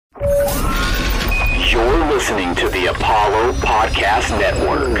listening to the Apollo Podcast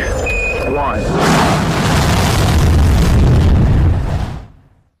Network. One.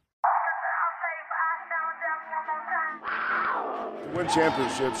 To win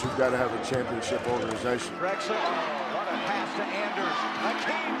championships, you've got to have a championship organization. Drexel, what a pass to Anders.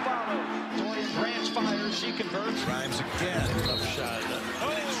 Hakeem follows. Dorian Branch fires. She converts. Grimes again. Tough shot. Oh,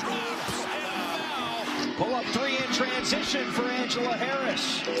 it's drops. And now. Pull up three in transition for Angela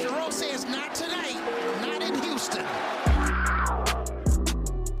Harris. Jerome says not tonight. Not in Houston.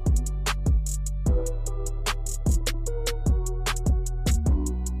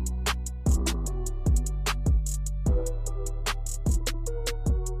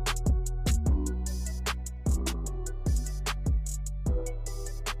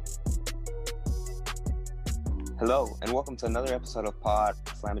 Hello, and welcome to another episode of Pod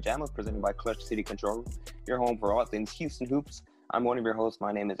Slamma Jamma, presented by Clutch City Control, your home for all things Houston Hoops. I'm one of your hosts.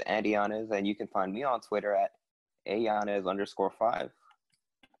 My name is Andy Yanez, and you can find me on Twitter at ayanez_5.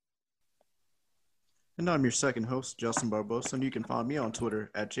 And I'm your second host, Justin Barbosa, and you can find me on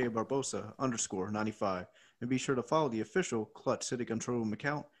Twitter at jbarbosa_95. And be sure to follow the official Clutch City Control Room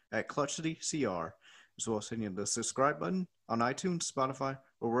account at Clutch City CR, as well as hitting the subscribe button on iTunes, Spotify,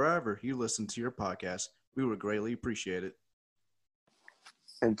 or wherever you listen to your podcast. We would greatly appreciate it.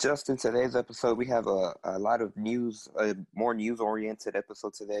 And just in today's episode, we have a lot of news, a more news-oriented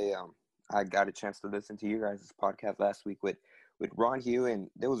episode today. I got a chance to listen to you guys' podcast last week with Ron Hugh, and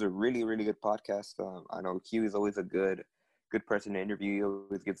it was a really, really good podcast. I know Hugh is always a good person to interview. He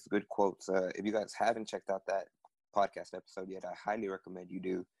always gives good quotes. If you guys haven't checked out that podcast episode yet, I highly recommend you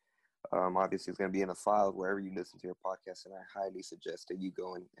do. Obviously, it's going to be in the files wherever you listen to your podcast, and I highly suggest that you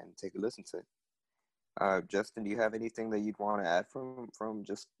go and take a listen to it. Justin, do you have anything that you'd want to add from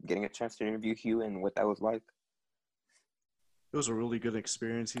just getting a chance to interview Hugh and what that was like? It was a really good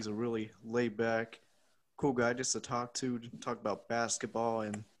experience. He's a really laid-back, cool guy just to talk about basketball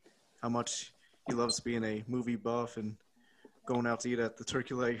and how much he loves being a movie buff and going out to eat at the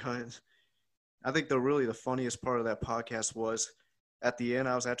Turkey Leg Hut. I think the funniest part of that podcast was at the end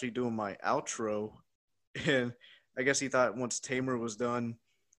I was actually doing my outro, and I guess he thought once Tamer was done,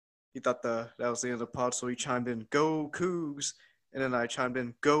 he thought that was the end of the pod, so he chimed in, "Go Cougs," and then I chimed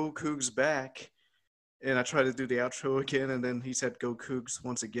in, "Go Cougs back," and I tried to do the outro again, and then he said, "Go Cougs"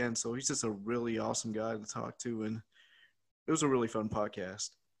 once again. So he's just a really awesome guy to talk to, and it was a really fun podcast.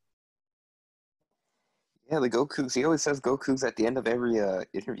 Yeah, the Go Cougs. He always says Go Cougs at the end of every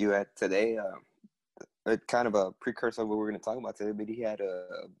interview at today. Kind of a precursor of what we're going to talk about today, but he had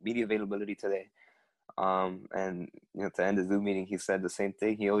a media availability today. And to end the Zoom meeting, he said the same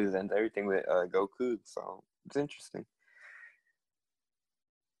thing. He always ends everything with "Go Cougs," so it's interesting.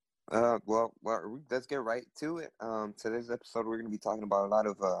 Well, let's get right to it. Today's episode, we're going to be talking about a lot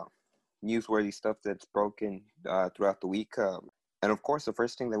of newsworthy stuff that's broken throughout the week. And of course, the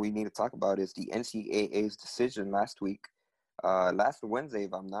first thing that we need to talk about is the NCAA's decision last week. Last Wednesday,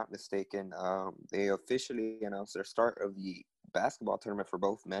 if I'm not mistaken, they officially announced their start of the basketball tournament for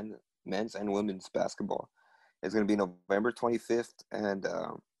both men's and women's basketball. It's going to be November 25th. And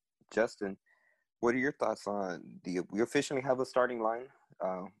Justin, what are your thoughts on we officially have a starting line,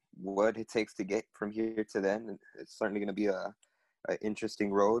 what it takes to get from here to then? It's certainly going to be a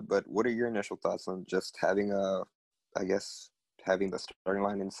interesting road, but what are your initial thoughts on just having the starting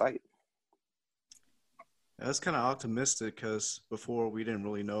line in sight? That's kind of optimistic because before we didn't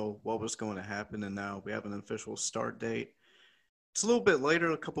really know what was going to happen, and now we have an official start date. It's a little bit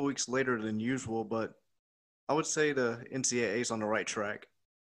later, a couple weeks later than usual, but I would say the NCAA is on the right track.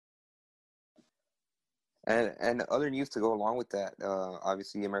 And other news to go along with that,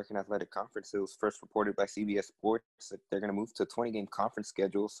 obviously the American Athletic Conference, it was first reported by CBS Sports that they're going to move to a 20-game conference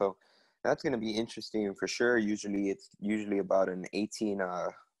schedule. So that's going to be interesting for sure. It's usually about an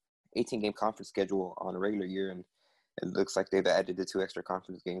 18-game conference schedule on a regular year, and it looks like they've added the 2 extra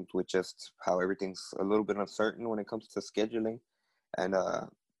conference games with just how everything's a little bit uncertain when it comes to scheduling. And,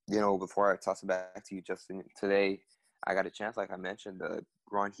 before I toss it back to you, Justin, today I got a chance, like I mentioned,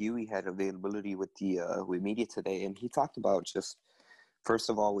 Ron Huey had availability with with media today, and he talked about just, first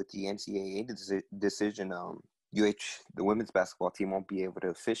of all, with the NCAA decision, the women's basketball team won't be able to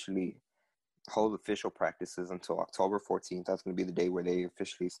officially hold official practices until October 14th. That's going to be the day where they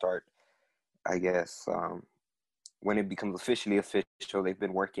officially start, I guess, when it becomes officially official. They've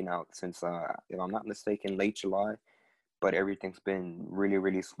been working out since, if I'm not mistaken, late July, but everything's been really,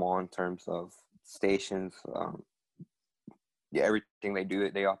 really small in terms of stations. Everything they do,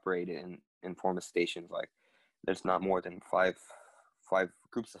 they operate in form of stations. Like, there's not more than five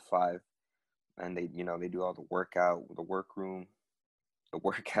groups of 5, and they do all the workout, the workroom, the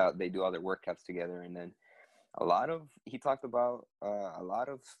workout. They do all their workouts together, and then he talked about a lot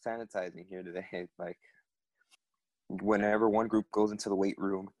of sanitizing here today. Like whenever one group goes into the weight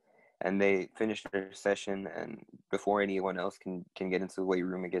room and they finish their session, and before anyone else can get into the weight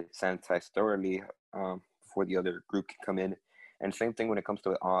room and get sanitized thoroughly, before the other group can come in. And same thing when it comes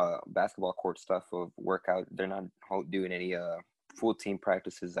to basketball court stuff of workout. They're not doing any full team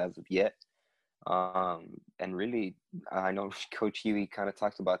practices as of yet. And really, I know Coach Huey kind of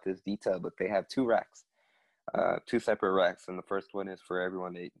talks about this detail, but they have two separate racks. And the first one is for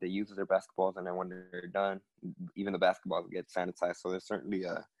everyone that uses their basketballs, and then when they're done, even the basketballs get sanitized. So they're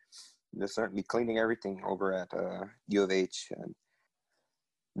certainly cleaning everything over at U of H. And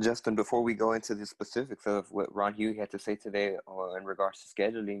Justin, before we go into the specifics of what Ron Huey had to say today in regards to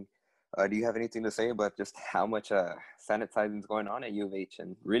scheduling, do you have anything to say about just how much sanitizing is going on at U of H?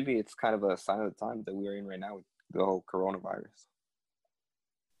 And really, it's kind of a sign of the times that we are in right now with the whole coronavirus.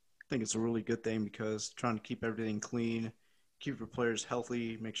 I think it's a really good thing because trying to keep everything clean, keep your players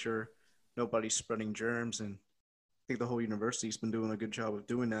healthy, make sure nobody's spreading germs, and I think the whole university's been doing a good job of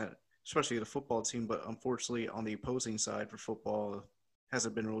doing that, especially the football team. But unfortunately, on the opposing side for football,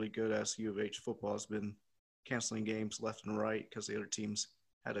 hasn't been really good as U of H football has been canceling games left and right because the other teams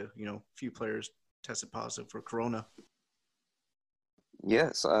had few players tested positive for corona.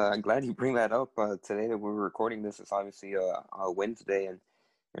 Yes, I'm glad you bring that up. Today that we're recording this, it's obviously a Wednesday, and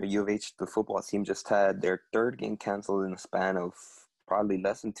U of H, the football team, just had their third game canceled in a span of probably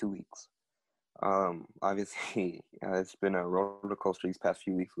less than 2 weeks. Obviously, it's been a roller coaster these past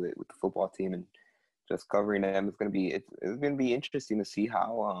few weeks with the football team, and just covering them. It's gonna be interesting to see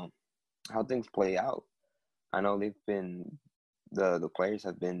how things play out. I know the players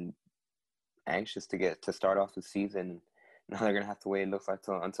have been anxious to start off the season. Now they're gonna have to wait. It looks like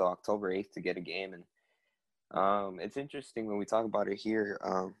until October 8th to get a game, and it's interesting when we talk about it here.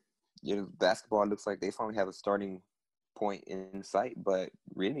 Basketball looks like they finally have a starting point in sight, but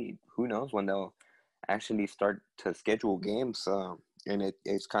really, who knows when they'll actually start to schedule games. And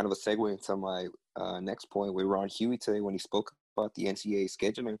it's kind of a segue into my next point with Ron Huey today when he spoke about the NCAA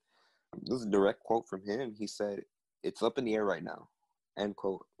scheduling. This is a direct quote from him. He said, "It's up in the air right now," end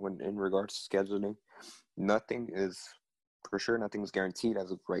quote. When in regards to scheduling, nothing is guaranteed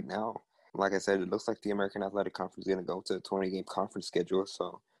as of right now. Like I said, it looks like the American Athletic Conference is going to go to a 20-game conference schedule.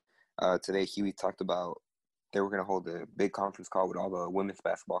 So today, Huey talked about they were going to hold a big conference call with all the women's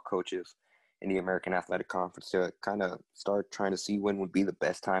basketball coaches in the American Athletic Conference to kind of start trying to see when would be the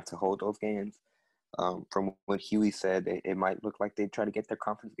best time to hold those games. From what Huey said, it might look like they'd try to get their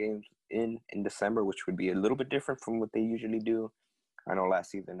conference games in December, which would be a little bit different from what they usually do. I know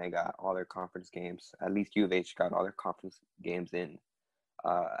last season they got all their conference games, at least U of H got all their conference games in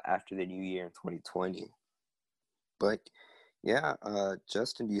after the new year in 2020. But yeah,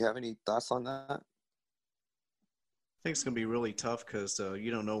 Justin, do you have any thoughts on that? I think it's going to be really tough because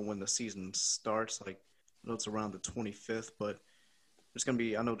you don't know when the season starts. Like, I know it's around the 25th, but there's going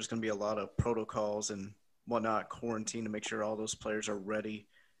to be a lot of protocols and whatnot, quarantine to make sure all those players are ready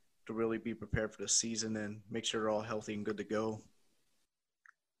to really be prepared for the season and make sure they're all healthy and good to go.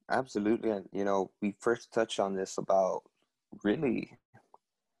 Absolutely. And, we first touched on this about really,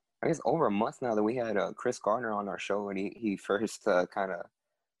 I guess, over a month now that we had Chris Gardner on our show, and he first kind of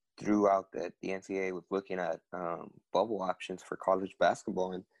threw out that the NCAA was looking at bubble options for college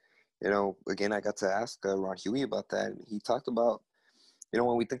basketball. And, again, I got to ask Ron Huey about that. He talked about,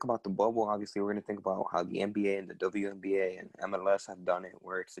 when we think about the bubble, obviously we're going to think about how the NBA and the WNBA and MLS have done it,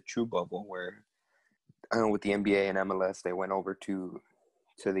 where it's a true bubble, where with the NBA and MLS, they went over to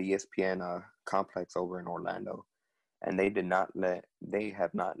the ESPN complex over in Orlando, and they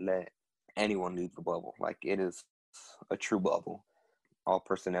have not let anyone leave the bubble. Like, it is a true bubble. All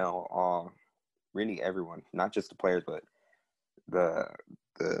personnel, really everyone, not just the players, but the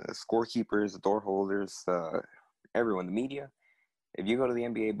scorekeepers, the door holders, everyone, the media. If you go to the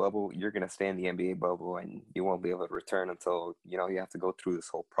NBA bubble, you're going to stay in the NBA bubble, and you won't be able to return until, you have to go through this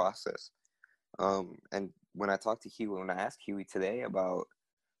whole process. And when I asked Huey today about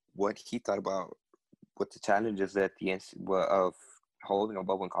what he thought about what the challenges that of holding a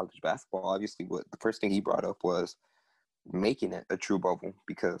bubble in college basketball, obviously the first thing he brought up was making it a true bubble,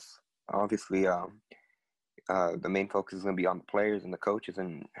 because obviously the main focus is going to be on the players and the coaches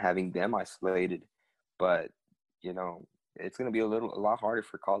and having them isolated. But, it's going to be a lot harder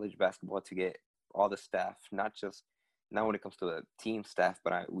for college basketball to get all the staff, not when it comes to the team staff,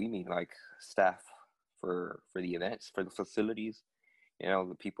 but we mean like staff for the events, for the facilities,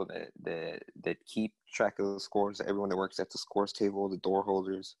 the people that keep track of the scores, everyone that works at the scores table, the door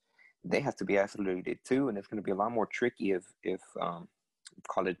holders, they have to be isolated too. And it's going to be a lot more tricky if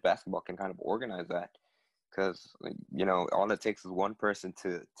college basketball can kind of organize that. because all it takes is one person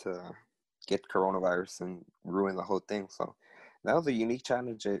to get coronavirus and ruin the whole thing. So that was a unique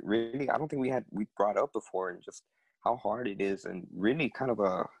challenge. It really, I don't think we brought up before, and just how hard it is, and really kind of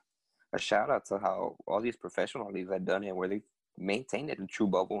a shout out to how all these professional leagues have done it, where they've maintained it in true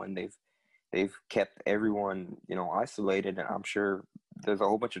bubble, and they've kept everyone isolated. And I'm sure there's a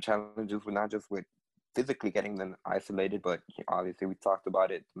whole bunch of challenges with not just with physically getting them isolated, but obviously we talked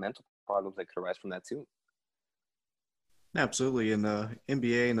about it, mental problems that could arise from that too. Absolutely. And the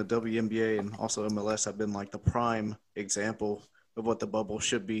NBA and the WNBA and also MLS have been like the prime example of what the bubble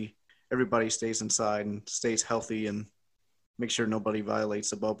should be. Everybody stays inside and stays healthy and make sure nobody violates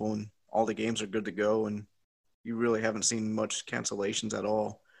the bubble, and all the games are good to go. And you really haven't seen much cancellations at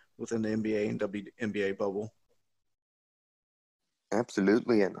all within the NBA and WNBA bubble.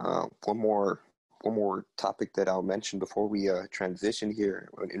 Absolutely. And one more topic that I'll mention before we transition here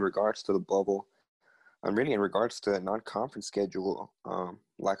in regards to the bubble, and really in regards to a non-conference schedule.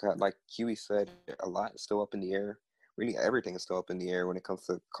 Like Huey said, a lot is still up in the air. Really, everything is still up in the air when it comes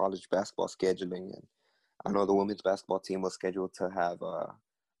to college basketball scheduling. And I know the women's basketball team was scheduled to have a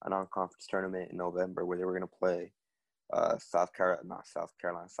non-conference tournament in November where they were going to play South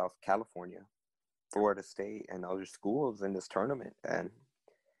California, Florida State, and other schools in this tournament. And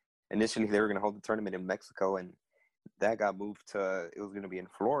initially, they were going to hold the tournament in Mexico, and that got moved to it was going to be in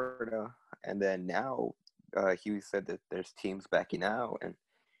Florida. And then now, Huey said that there's teams backing out, and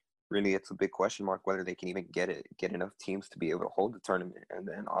really, it's a big question mark whether they can even get enough teams to be able to hold the tournament. And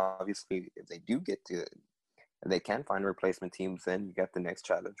then, obviously, if they do get to it, and they can find replacement teams, then you got the next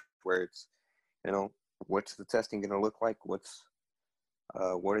challenge where it's, what's the testing going to look like? What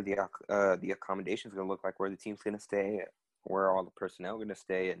are the accommodations going to look like? Where the team's going to stay? Where are all the personnel going to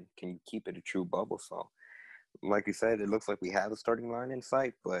stay? And can you keep it a true bubble? So, like you said, it looks like we have a starting line in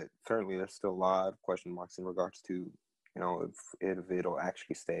sight, but certainly there's still a lot of question marks in regards to, if it'll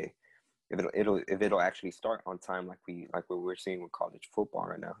actually stay, if it'll actually start on time, like what we're seeing with college football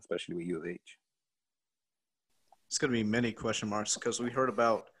right now, especially with U of H. It's going to be many question marks because we heard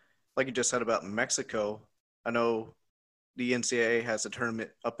about, like you just said about Mexico. I know the NCAA has a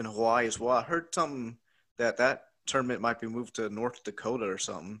tournament up in Hawaii as well. I heard something that tournament might be moved to North Dakota or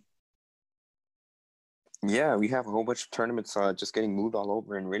something. Yeah, we have a whole bunch of tournaments just getting moved all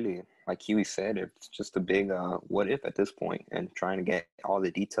over, and really, like Huey said, it's just a big what if at this point, and trying to get all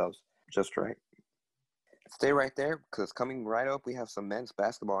the details just right. Stay right there, because coming right up, we have some men's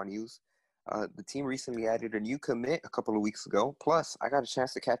basketball news. The team recently added a new commit a couple of weeks ago. Plus, I got a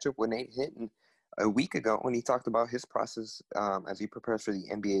chance to catch up with Nate Hinton a week ago when he talked about his process as he prepares for the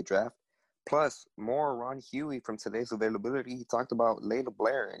NBA draft. Plus, more Ron Huey from today's availability. He talked about Layla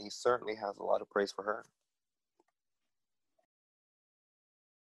Blair, and he certainly has a lot of praise for her.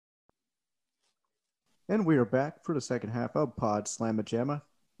 And we are back for the second half of Pod Slamma Jamma,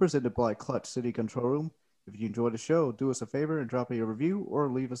 presented by Clutch City Control Room. If you enjoyed the show, do us a favor and drop a review or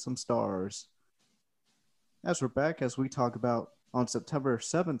leave us some stars. As we're back, as we talk about, on September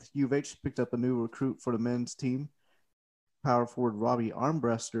 7th, U of H picked up a new recruit for the men's team, power forward Robbie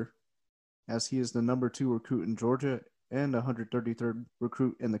Armbruster, as he is the number 2 recruit in Georgia and 133rd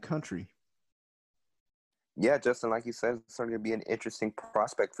recruit in the country. Yeah, Justin, like you said, it's certainly going to be an interesting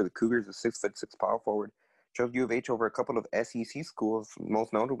prospect for the Cougars, a 6'6" power forward. Chose U of H over a couple of SEC schools,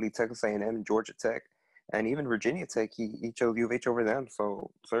 most notably Texas A&M and Georgia Tech, and even Virginia Tech. He chose U of H over them,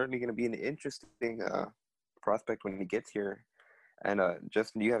 so certainly going to be an interesting prospect when he gets here. And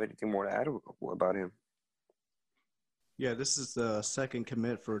Justin, do you have anything more to add about him? Yeah, this is the second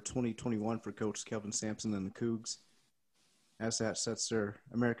commit for 2021 for Coach Kelvin Sampson and the Cougs, as that sets their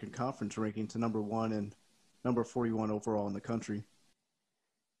American Conference ranking to number 1 and number 41 overall in the country.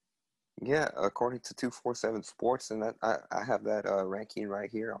 Yeah, according to 247 Sports, and that I have that ranking right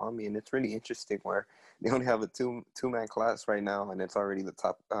here on me, and it's really interesting where they only have a two-man class right now, and it's already the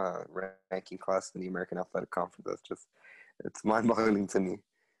top ranking class in the American Athletic Conference. It's mind-boggling to me.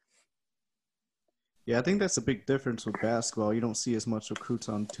 Yeah, I think that's a big difference with basketball. You don't see as much recruits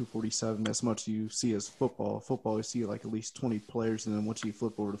on 247 as much you see as football. Football, you see like at least 20 players, and then once you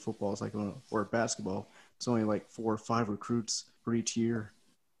flip over to football, it's like or basketball, it's only like 4 or 5 recruits for each year.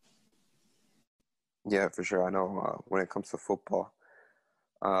 Yeah, for sure. I know when it comes to football,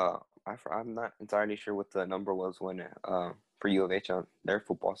 I'm not entirely sure what the number was when for U of H on their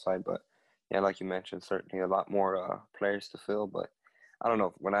football side, but yeah, like you mentioned, certainly a lot more players to fill. But I don't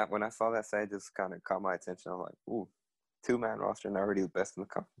know, when I saw that side, just kind of caught my attention. I'm like, ooh, 2-man roster and already the best in the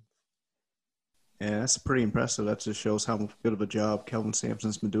conference. Yeah, that's pretty impressive. That just shows how good of a job Kelvin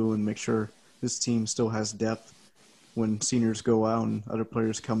Sampson's been doing. Make sure this team still has depth when seniors go out and other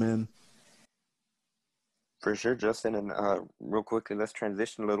players come in. For sure, Justin. And real quickly, let's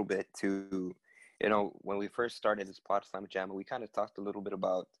transition a little bit to, when we first started this Pod Slam Jam, we kind of talked a little bit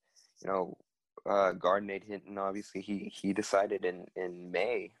about, guard Nate Hinton. Obviously, he decided in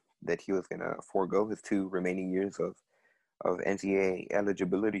May that he was going to forego his 2 remaining years of NCAA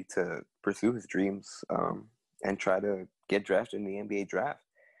eligibility to pursue his dreams and try to get drafted in the NBA draft.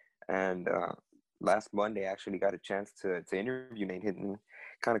 And last Monday, I actually got a chance to interview Nate Hinton,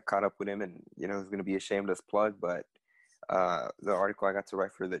 kind of caught up with him, and it's going to be a shameless plug, but the article I got to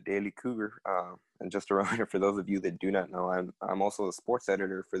write for the Daily Cougar, and just a reminder for those of you that do not know, I'm also a sports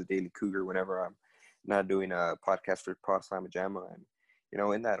editor for the Daily Cougar whenever I'm not doing a podcast for Pod Slam Jamma.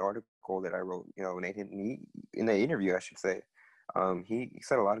 And in that article that I wrote, Nate Hinton, in the interview, I should say, he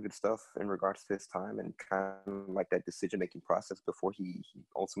said a lot of good stuff in regards to his time and kind of like that decision-making process before he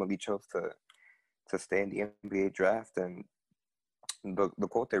ultimately chose to stay in the NBA draft. And the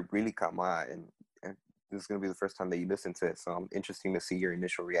quote that really caught my eye, and this is going to be the first time that you listen to it, so I'm interested to see your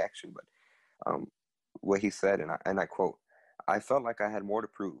initial reaction. But what he said, and I quote, "I felt like I had more to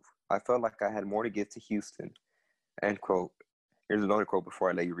prove. I felt like I had more to give to Houston," end quote. Here's another quote before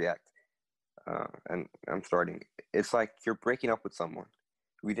I let you react. And I'm starting. "It's like you're breaking up with someone.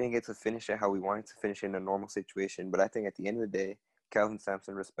 We didn't get to finish it how we wanted to finish it in a normal situation, but I think at the end of the day, Calvin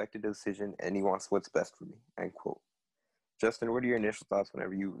Sampson respected the decision and he wants what's best for me," end quote. Justin, what are your initial thoughts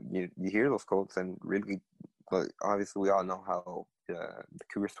whenever you hear those quotes? And really, obviously, we all know how the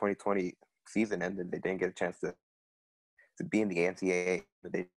Cougars 2020 season ended. They didn't get a chance to be in the NCAA,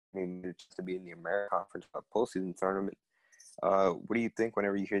 but they didn't get a chance to be in the American Conference postseason tournament. What do you think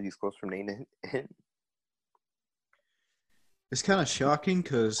whenever you hear these quotes from Nate Hinton? It's kind of shocking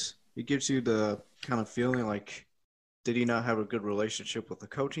because it gives you the kind of feeling like, did he not have a good relationship with the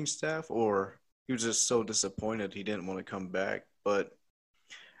coaching staff, or he was just so disappointed he didn't want to come back? But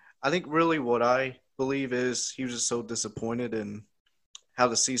I think really what I believe is he was just so disappointed in how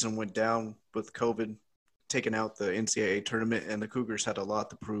the season went down with COVID taking out the NCAA tournament, and the Cougars had a lot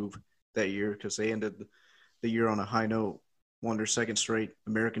to prove that year because they ended the year on a high note, won their 2nd straight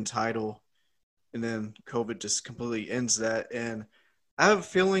American title, and then COVID just completely ends that. And I have a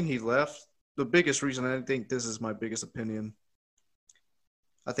feeling he left. The biggest reason, I think this is my biggest opinion,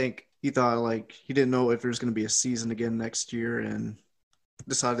 I think he thought like he didn't know if there's going to be a season again next year, and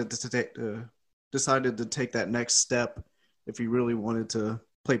decided to take that next step if he really wanted to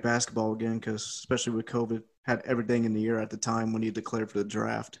play basketball again, because especially with COVID, had everything in the air at the time when he declared for the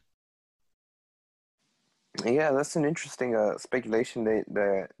draft. Yeah, that's an interesting speculation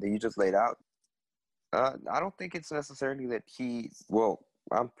that you just laid out. I don't think it's necessarily that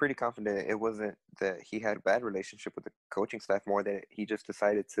I'm pretty confident it wasn't that he had a bad relationship with the coaching staff, more that he just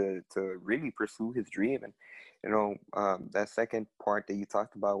decided to really pursue his dream. And, that second part that you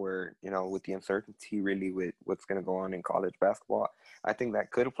talked about where, with the uncertainty really with what's going to go on in college basketball, I think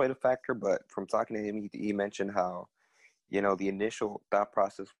that could have played a factor. But from talking to him, he mentioned how, the initial thought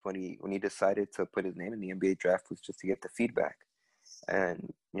process when he decided to put his name in the NBA draft was just to get the feedback.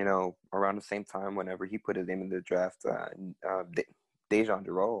 And, around the same time, whenever he put his name in the draft, Dejan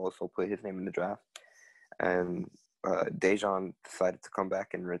Duro also put his name in the draft. And Dejan decided to come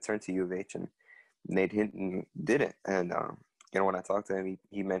back and return to U of H, and Nate Hinton didn't. And, when I talked to him,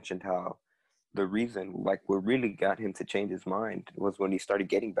 he mentioned how the reason, like what really got him to change his mind was when he started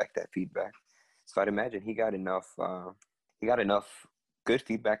getting back that feedback. So I'd imagine he got enough good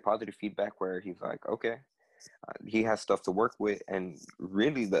feedback, positive feedback, where he's like, okay, he has stuff to work with. And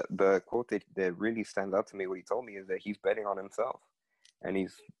really the quote that really stands out to me, what he told me, is that he's betting on himself and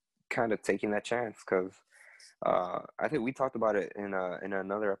he's kind of taking that chance. Because I think we talked about it in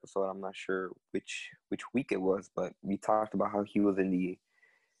another episode. I'm not sure which week it was, but we talked about how he was in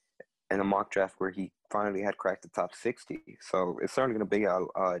a mock draft where he finally had cracked the top 60. So it's certainly going to be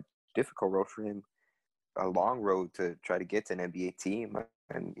a difficult road for him, a long road to try to get to an NBA team.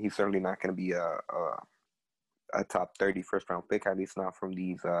 And he's certainly not going to be a top 30 first-round pick, at least not from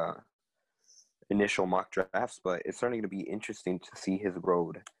these initial mock drafts. But it's certainly going to be interesting to see his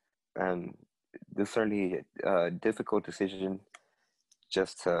road. And there's certainly a difficult decision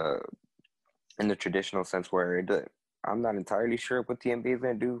just in the traditional sense where I'm not entirely sure what the NBA is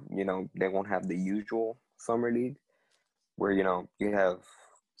going to do. They won't have the usual summer league where, you have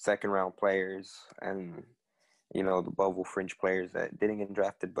second-round players and, the bubble fringe players that didn't get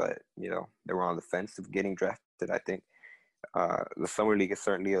drafted, but, they were on the fence of getting drafted. I think the summer league is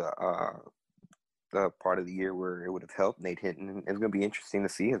certainly a part of the year where it would have helped Nate Hinton. It's going to be interesting to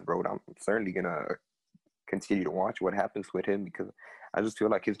see his road. I'm certainly going to continue to watch what happens with him, because I just feel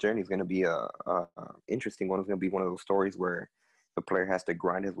like his journey is going to be a interesting one. It's going to be one of those stories where the player has to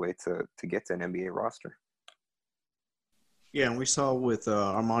grind his way to get to an NBA roster. Yeah, and we saw with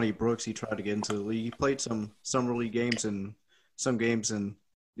Armani Brooks, he tried to get into the league. He played some summer league games and some games in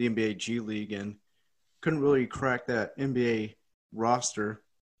the NBA G League, and couldn't really crack that NBA roster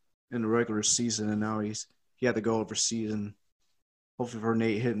in the regular season. And now he had to go overseas, and hopefully for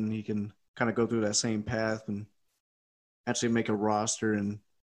Nate Hinton, he can kind of go through that same path and actually make a roster and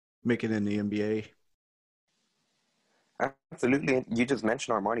make it in the NBA. Absolutely. You just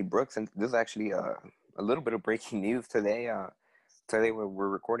mentioned Armani Brooks, and this is actually a little bit of breaking news today. Today we're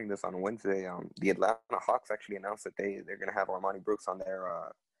recording this on Wednesday. The Atlanta Hawks actually announced that they're going to have Armani Brooks on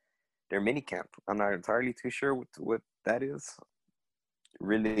their mini camp. I'm not entirely too sure what that is.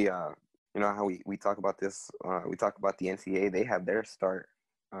 Really, you know how we talk about this. We talk about the NCAA. They have their start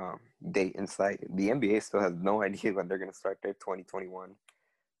date in sight. The NBA still has no idea when they're going to start their 2021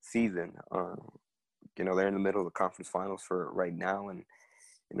 season. You know, they're in the middle of the conference finals for right now, and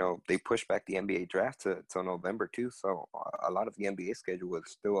you know they pushed back the NBA draft to November too. So a lot of the NBA schedule is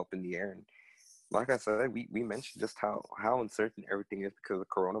still up in the air. And like I said, we mentioned just how uncertain everything is because of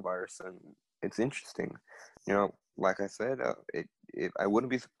coronavirus, and it's interesting. You know, like I said, I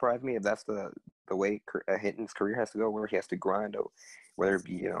wouldn't be surprised me if that's the way Hinton's career has to go, where he has to grind, whether it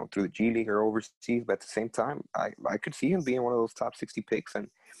be through the G League or overseas. But at the same time, I could see him being one of those top 60 picks and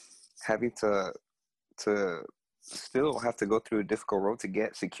having to still have to go through a difficult road to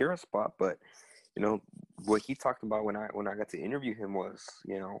secure a spot. But you know what he talked about when I got to interview him was,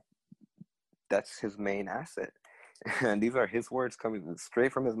 that's his main asset. And these are his words coming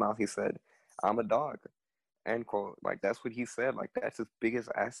straight from his mouth. He said, "I'm a dog," end quote. Like, that's what he said. Like, that's his biggest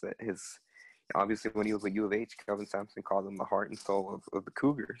asset. Obviously, when he was at U of H, Kelvin Sampson called him the heart and soul of the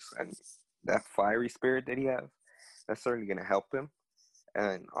Cougars. And that fiery spirit that he has, that's certainly going to help him.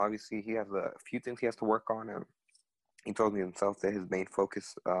 And obviously, he has a few things he has to work on. And he told me himself that his main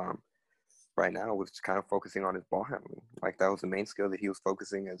focus right now was kind of focusing on his ball handling. Like, that was the main skill that he was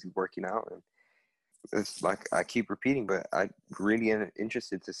focusing as he's working out. And it's like I keep repeating, but I really am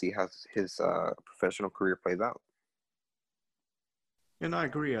interested to see how his professional career plays out. And I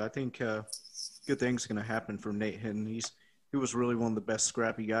agree. I think good things are going to happen for Nate Hinton. He was really one of the best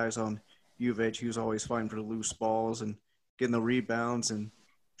scrappy guys on U of H. He was always fighting for the loose balls and getting the rebounds and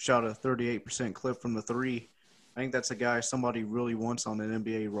shot a 38% clip from the three. I think that's a guy somebody really wants on an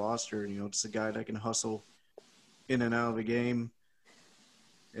NBA roster. It's a guy that can hustle in and out of the game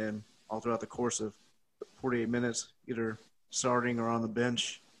and all throughout the course of 48 minutes, either starting or on the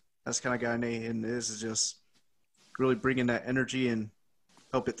bench. That's the kind of guy Nate Hinton is just really bringing that energy and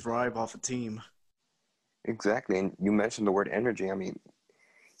help it thrive off a team. Exactly, and you mentioned the word energy. I mean,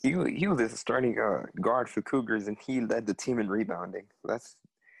 he was a starting guard for Cougars, and he led the team in rebounding.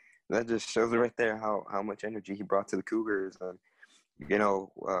 That just shows it right there how much energy he brought to the Cougars. And I'm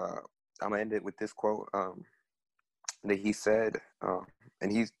gonna end it with this quote that he said,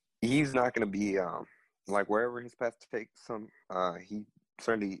 and he's not gonna be like wherever his path takes him. He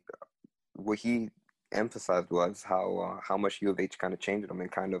certainly what he emphasized was how much U of H kind of changed him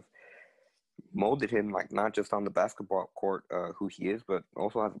and kind of molded him, like not just on the basketball court, who he is, but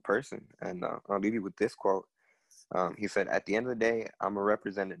also as a person. And I'll leave you with this quote. He said, "At the end of the day, I'm a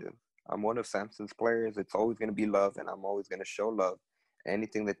representative. I'm one of Sampson's players. It's always going to be love, and I'm always going to show love.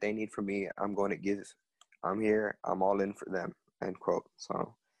 Anything that they need from me, I'm going to give. I'm here. I'm all in for them," end quote.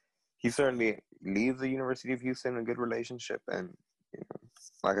 So he certainly leaves the University of Houston in a good relationship. And,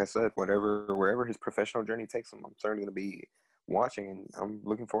 like I said, wherever his professional journey takes him, I'm certainly going to be watching, and I'm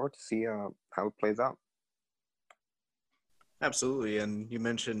looking forward to see how it plays out. Absolutely. And you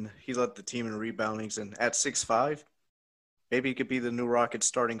mentioned he led the team in reboundings, and at 6'5", maybe he could be the new Rockets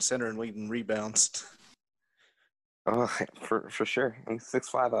starting center and leading rebounds. For sure. He's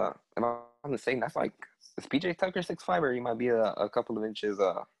 6'5". Am I mistaken? That's like, is PJ Tucker 6'5", or he might be a couple of inches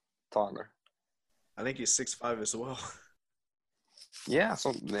taller? I think he's 6'5" as well. Yeah,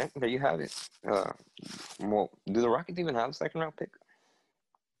 so there you have it. Well, do the Rockets even have a second-round pick?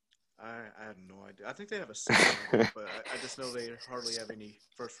 I have no idea. I think they have a second round pick, but I just know they hardly have any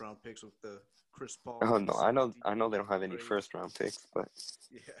first round picks with the Chris Paul. Oh no, I know they don't have any first-round picks, but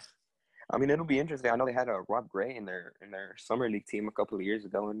yeah. I mean, it'll be interesting. I know they had Rob Gray in their summer league team a couple of years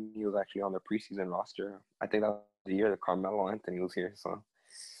ago, and he was actually on their preseason roster. I think that was the year that Carmelo Anthony was here. So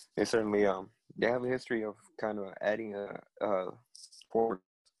they certainly they have a history of kind of adding a forward.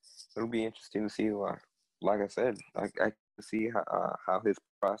 It'll be interesting to see. Like I said, I can see how his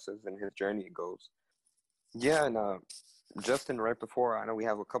process and his journey goes. Yeah, and Justin, right before, I know we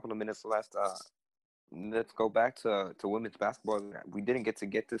have a couple of minutes left. Let's go back to women's basketball. We didn't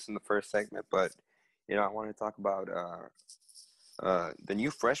get this in the first segment, but I want to talk about the new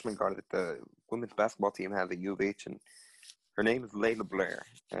freshman guard that the women's basketball team has at U of H, and Her name is Layla Blair.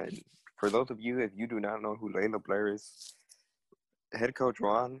 And for those of you, if you do not know who Layla Blair is, head coach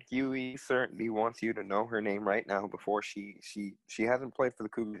Ron Huey certainly wants you to know her name right now before she hasn't played for the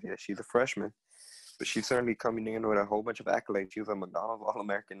Cougars yet. She's a freshman, but she's certainly coming in with a whole bunch of accolades. She was a McDonald's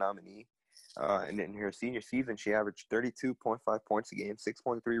All-American nominee. And in her senior season, she averaged 32.5 points a game,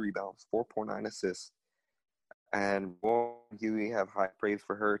 6.3 rebounds, 4.9 assists. And Huey have high praise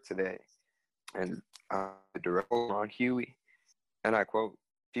for her today. And the director, Ron Huey, and I quote,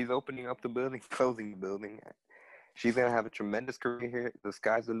 "She's opening up the building, closing the building. She's going to have a tremendous career here. The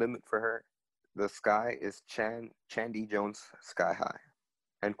sky's the limit for her. The sky is Chandy Jones sky high."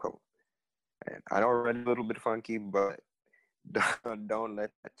 End quote. And I know I read a little bit funky, but don't let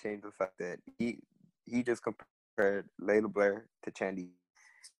that change the fact that he just compared Layla Blair to Chandy.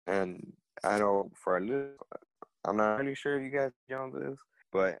 And I know for a little, I'm not really sure if you guys Jones is,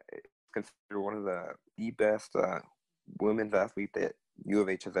 but it's considered one of the best women's athletes that U of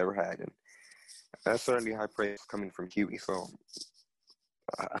H has ever had. And that's certainly high praise coming from Huey. So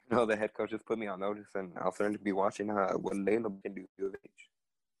I know the head coach just put me on notice, and I'll certainly be watching what Layla can do for U of H.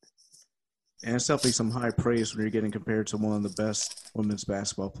 And it's definitely some high praise when you're getting compared to one of the best women's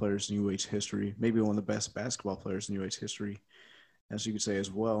basketball players in UH history, maybe one of the best basketball players in UH history, as you could say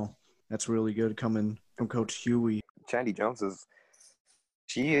as well. That's really good coming from Coach Huey. Chandy Jones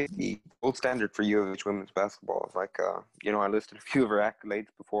she is the gold standard for U of H women's basketball. It's like, I listed a few of her accolades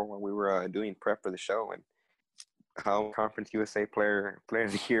before when we were doing prep for the show, and how Conference USA Player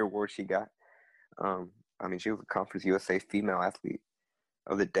of the Year award she got. She was a Conference USA Female Athlete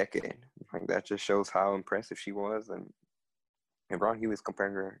of the Decade. Like, that just shows how impressive she was. And Ron Huey is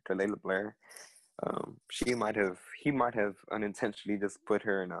comparing her to Layla Blair. He might have unintentionally just put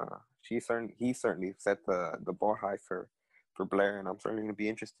her in. He certainly set the bar high for Blair, and I'm certainly going to be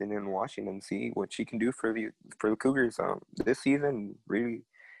interested in watching and see what she can do for the Cougars this season. Really,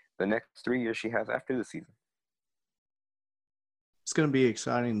 the next 3 years she has after the season. It's going to be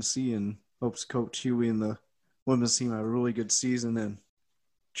exciting to see, and hopes Coach Huey and the women's team have a really good season and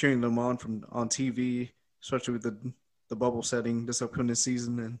cheering them on on TV, especially with the bubble setting this upcoming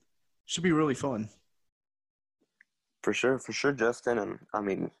season, and should be really fun. For sure, Justin.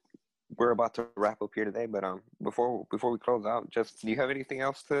 And we're about to wrap up here today, but before we close out, do you have anything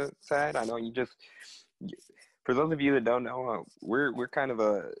else to add? I know for those of you that don't know, we're kind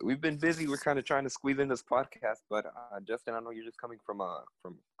of we've been busy. We're kind of trying to squeeze in this podcast, but Justin, I know you're just coming from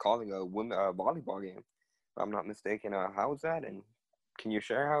calling a volleyball game, if I'm not mistaken. How was that, and can you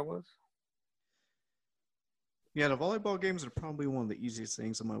share how it was? Yeah, the volleyball games are probably one of the easiest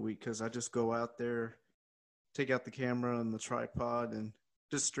things of my week because I just go out there, take out the camera and the tripod, and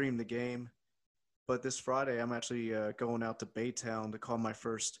just stream the game. But this Friday, I'm actually going out to Baytown to call my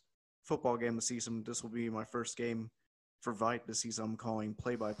first football game of the season. This will be my first game for Vite this season. I'm calling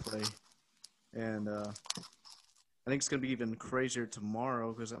play-by-play. And I think it's going to be even crazier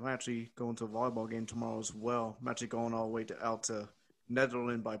tomorrow because I'm actually going to a volleyball game tomorrow as well. I'm actually going all the way out to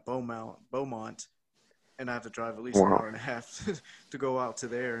Netherlands by Beaumont. And I have to drive at least an hour and a half to go out to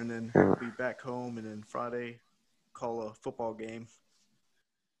there, and then be back home, and then Friday call a football game.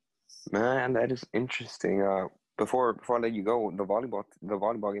 Man, that is interesting. Before I let you go, the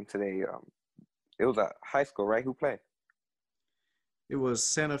volleyball game today, it was at high school, right? Who played? It was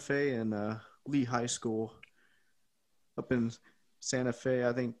Santa Fe and Lee High School up in Santa Fe.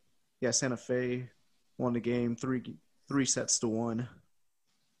 I think, Santa Fe won the game 3-1.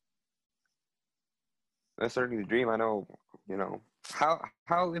 That's certainly the dream. I know,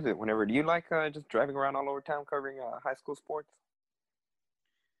 how is it whenever, do you like just driving around all over town covering high school sports?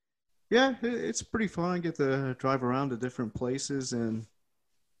 Yeah, it's pretty fun. Get to drive around to different places, and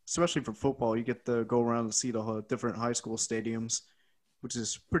especially for football, you get to go around and see the different high school stadiums, which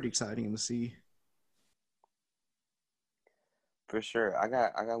is pretty exciting to see. For sure.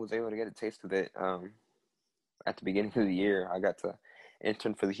 I was able to get a taste of it at the beginning of the year. I got to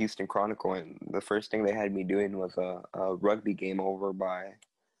intern for the Houston Chronicle, and the first thing they had me doing was a rugby game over by,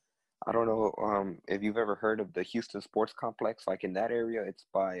 I don't know if you've ever heard of the Houston Sports Complex. Like in that area, it's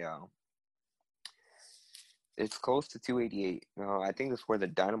by it's close to 288. I think that's where the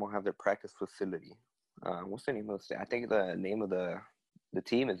Dynamo have their practice facility. What's the name of the? I think the name of the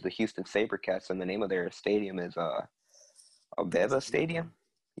team is the Houston SaberCats, and the name of their stadium is Aveva Stadium.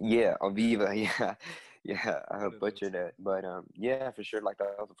 Yeah, Aviva. Yeah. I butchered that, but yeah, for sure. Like,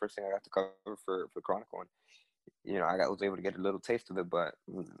 that was the first thing I got to cover for Chronicle, and I was able to get a little taste of it. But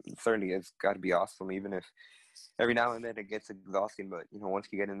certainly, it's got to be awesome, even if every now and then it gets exhausting. But once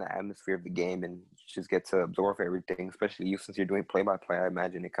you get in the atmosphere of the game and you just get to absorb everything, especially you since you're doing play-by-play, I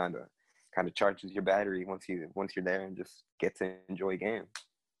imagine it kind of kind of charges your battery once you're there and just get to enjoy a game.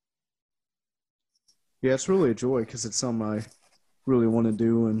 Yeah, it's really a joy because it's something I really want to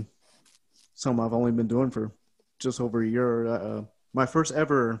do and something I've only been doing for just over a year. My first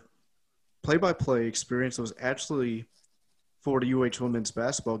ever play-by-play experience was actually for the UH women's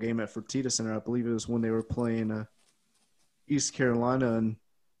basketball game at Fertitta Center. I believe it was when they were playing East Carolina, and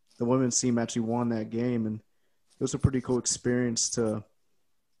the women's team actually won that game. And it was a pretty cool experience to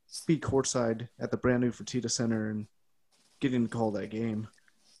be courtside at the brand new Fertitta Center and getting to call that game.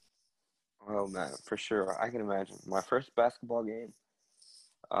 Oh man, for sure. I can imagine. My first basketball game.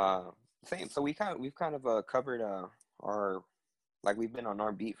 Same. So we've kind of covered our we've been on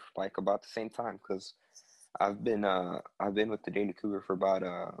our beat for like about the same time because I've been with the Daily Cougar for about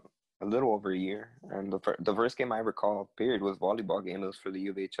a little over a year, and the first game I ever called period was volleyball game. It was for the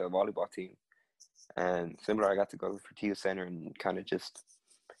U of H volleyball team, and similar, I got to go to Fertitta Center and kind of just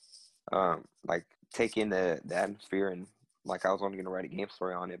like take in the atmosphere, and like I was only gonna write a game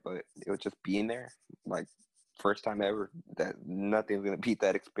story on it, but it was just being there, like first time ever, that nothing's gonna beat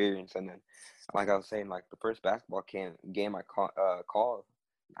that experience. And then, like I was saying, like the first basketball game I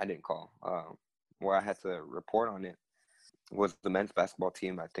didn't call, where I had to report on it was the men's basketball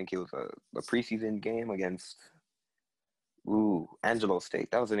team. I think it was a preseason game against Angelo State.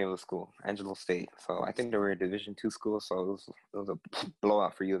 That was the name of the school, Angelo State. So I think they were a Division II school, so it was a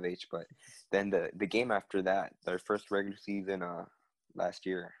blowout for U of H. But then the game after that, their first regular season last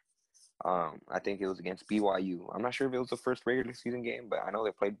year, I think it was against BYU. I'm not sure if it was the first regular season game, but I know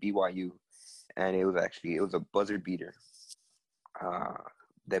they played BYU, and it was a buzzer beater.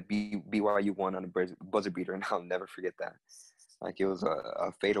 That BYU won on a buzzer beater, and I'll never forget that. Like it was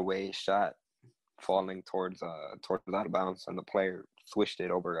a fadeaway shot falling towards out of bounds, and the player swished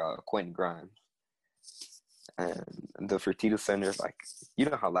it over Quentin Grimes. And the Fertitta Center, like, you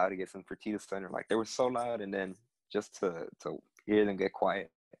know how loud it gets in Fertitta Center. Like, they were so loud, and then just to hear them get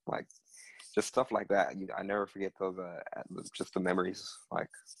quiet, like, just stuff like that. I never forget those, just the memories. Like,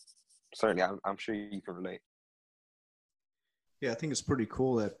 certainly, I'm sure you can relate. Yeah, I think it's pretty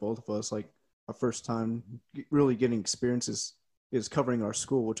cool that both of us, like, our first time really getting experiences is covering our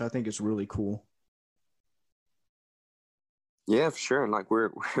school, which I think is really cool. Yeah, for sure. And like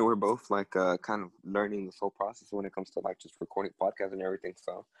we're both like kind of learning this whole process when it comes to like just recording podcasts and everything.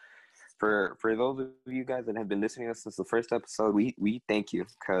 So for those of you guys that have been listening to us since the first episode, we thank you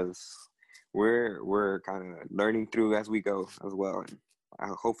because we're kind of learning through as we go as well.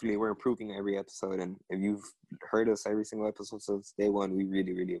 And hopefully we're improving every episode. And if you've heard us every single episode since day one, we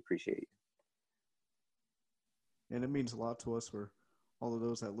really, really appreciate you. And it means a lot to us for all of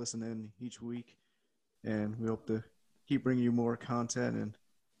those that listen in each week. And we hope to keep bringing you more content. And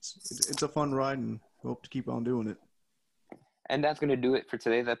it's a fun ride, and we hope to keep on doing it. And that's going to do it for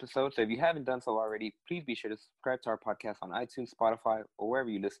today's episode. So if you haven't done so already, please be sure to subscribe to our podcast on iTunes, Spotify, or wherever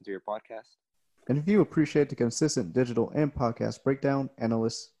you listen to your podcast. And if you appreciate the consistent digital and podcast breakdown,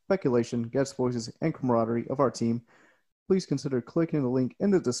 analysis, speculation, guest voices, and camaraderie of our team, please consider clicking the link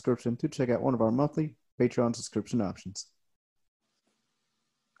in the description to check out one of our monthly Patreon subscription options.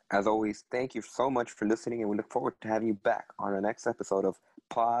 As always, thank you so much for listening, and we look forward to having you back on the next episode of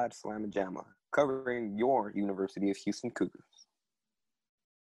Pod Slamma Jamma, covering your University of Houston Cougars.